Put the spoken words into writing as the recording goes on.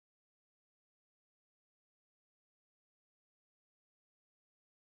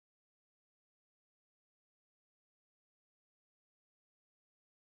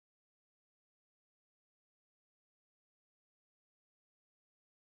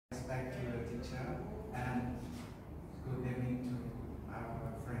teacher, and good evening to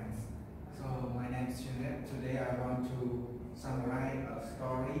our friends. So my name is Juliet. Today I want to summarize a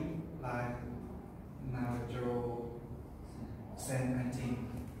story like Navajo sand painting.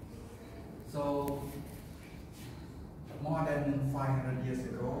 So more than 500 years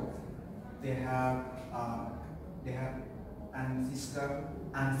ago, they have ancestor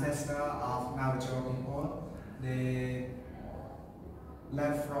of Navajo people. They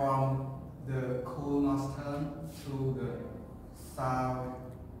left from the cool northern to the southern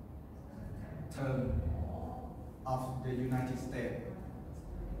of the United States.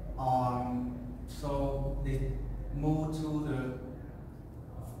 So they moved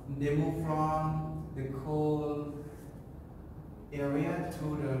from the cold area to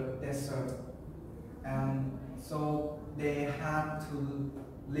the desert, and so they had to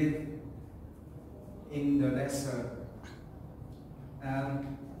live in the desert,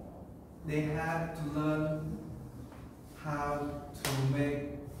 and they had to learn how to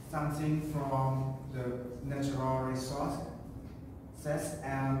make something from the natural resources,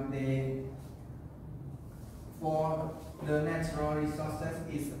 and for the natural resources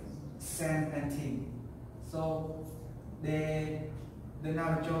is sand painting. So the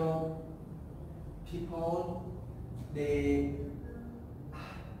Navajo people, they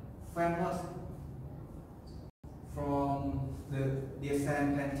famous from the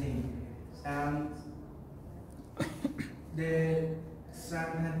sand painting, and the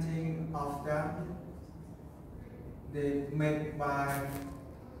sand painting of them they made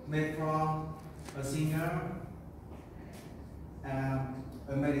from a singer,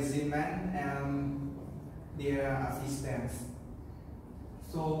 a medicine man, and their assistants.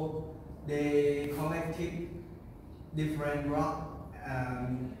 So they collected different rock,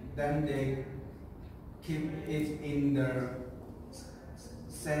 and then they keep it in the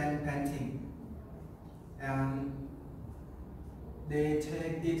sand painting, and they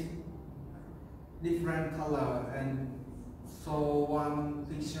take it different color, and so one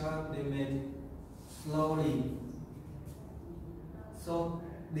picture they made slowly. So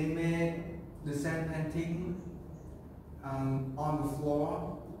they made the sand painting on the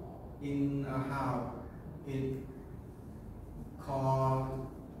floor in a house. It called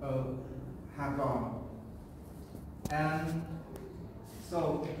a hagon. And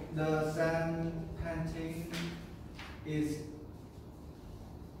so the sand painting is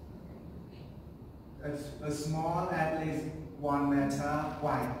a small, at least 1 meter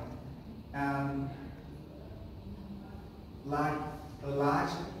wide, and like a large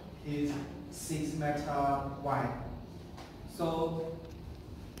is 6 meter wide. So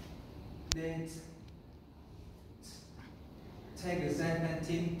they take the sand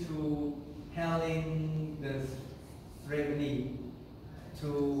painting to healing the ceremony,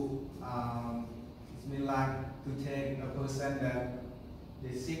 to it means like to take a person that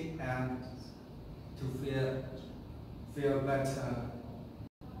they sick and to feel better.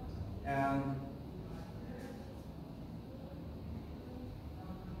 And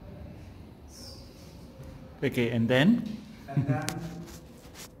okay, and then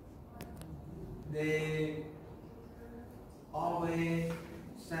they always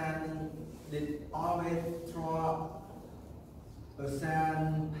draw a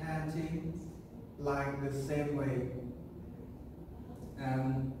sand painting like the same way.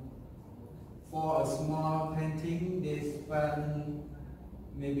 And for a small painting, they spend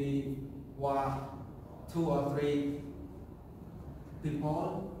maybe 2 or 3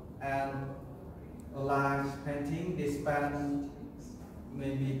 people, and a large painting they spend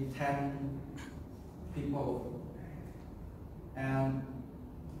maybe 10 people. And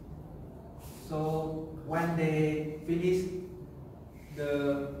so when they finish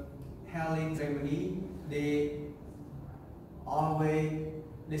the healing ceremony, they always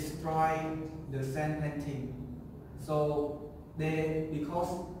destroy the sand painting. So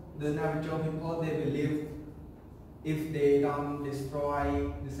because the Navajo people, they believe if they don't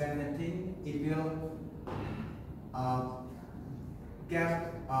destroy the sand painting, it will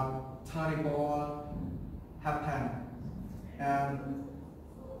get a terrible happen. And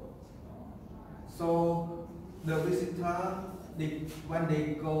so the visitor, when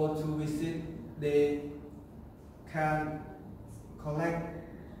they go to visit, they can collect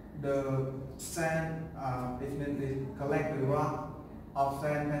the sand, they collect the rock of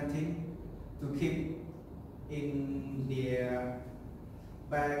sand painting to keep in their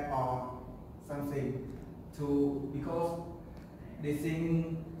bag or something, because they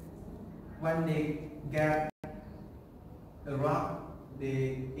think when they get a rock,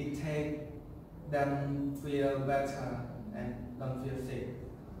 it takes them feel better and don't feel sick.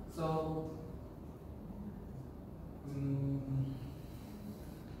 So Mm,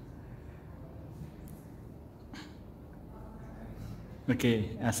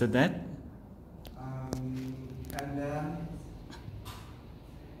 Okay, after that. and then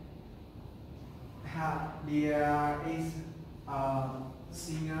there is a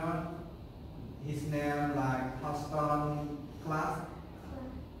singer. His name like Houston Class.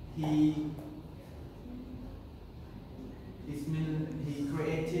 He he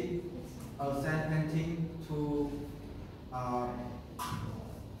created a sand painting to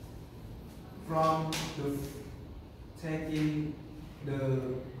from the taking the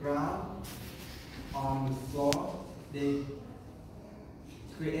ground on the floor. They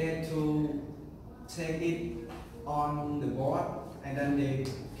create to take it on the board and then they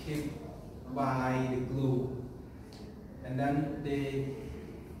keep by the glue and then they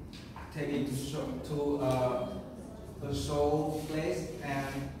take it to a show place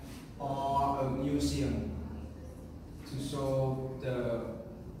and or a museum to show the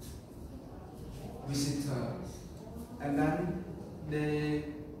visitor. And then the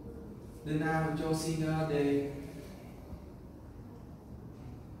Navajo singer they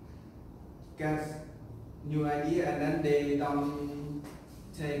get new idea and then they don't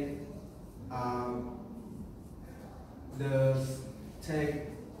take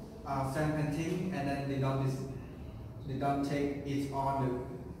sand painting and then they don't take it on the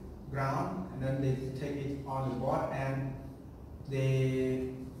ground and then they take it on the board and they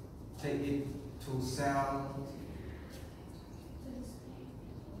take it to sell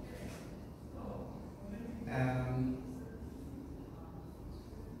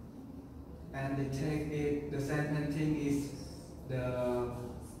and they take it, the sand painting is the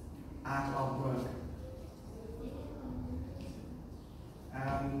art of work.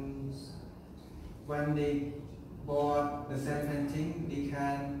 When they bought the sand painting, they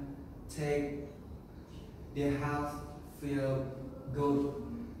can take their house feel good.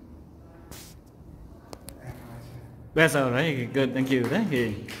 That's all right. Good. Thank you. Thank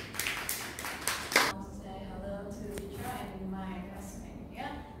you. Say hello to teacher and my classmate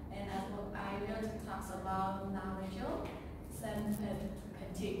here, and I will talk about Navajo sand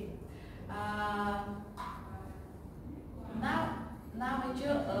painting. Now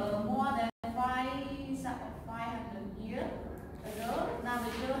Navajo more than 500 years ago,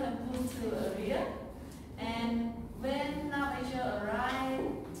 Navajo have moved to area, and when Navajo arrived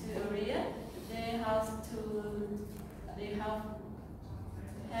to area, they have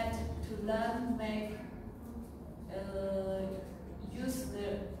had to learn make use the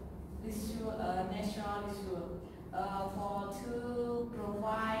natural resource for to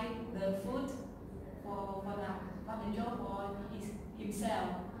provide the food for Navajo for himself.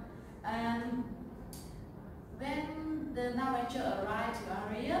 And when the Navajo arrived to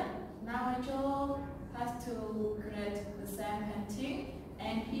area, Navajo has to create the sand painting,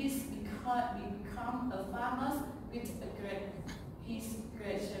 and he become a farmer with his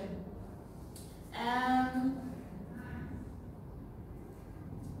creation.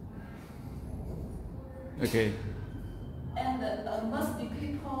 Okay. And most the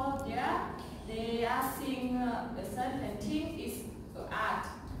people there, they are seeing the sand painting is art.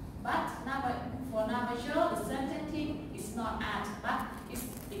 But for Navajo, the sand painting is not art, but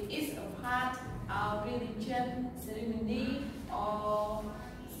it is a part of religion ceremony or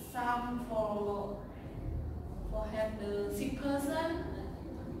some for have the sick person.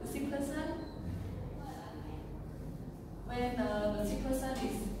 When the sick person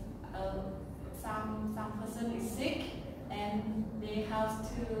is some person is sick and they have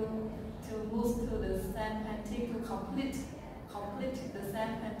to move to the sand painting to complete the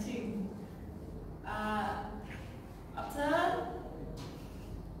sand painting. After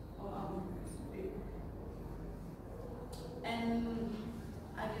and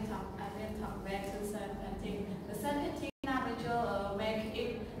I will talk back to sand painting. The sand painting Navajo make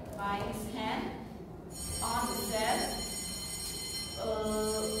it by his hand on the sand,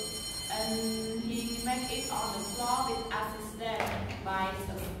 and he make it on the floor with assisted by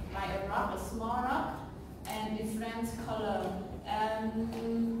a rock, a small rock, and different color. And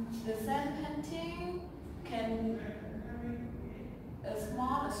the sand painting can a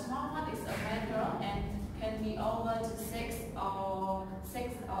small one is a meter and can be over to 6 or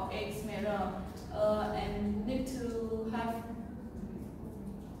 8 meter, and need to have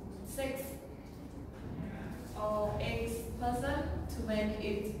 6 or 8 person to make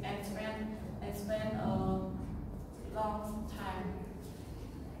it and spend a long time,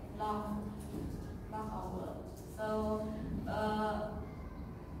 long hour. So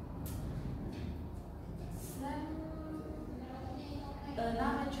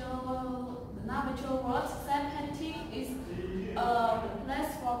the Navajo word sand painting is the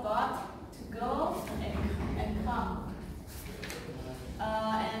place for God to go and come.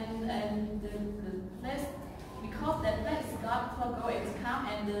 And the place, because that place is God for go and come,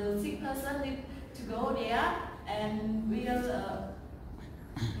 and the sick person need to go there and will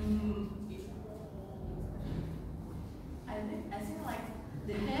I think like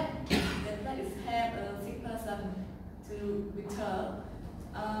the help that place help a sick person to return.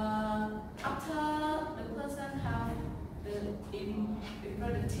 After the person have the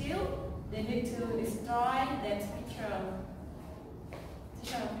productive, they need to destroy that picture.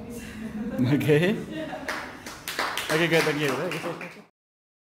 Teacher, please. Okay. Okay, good. Thank you.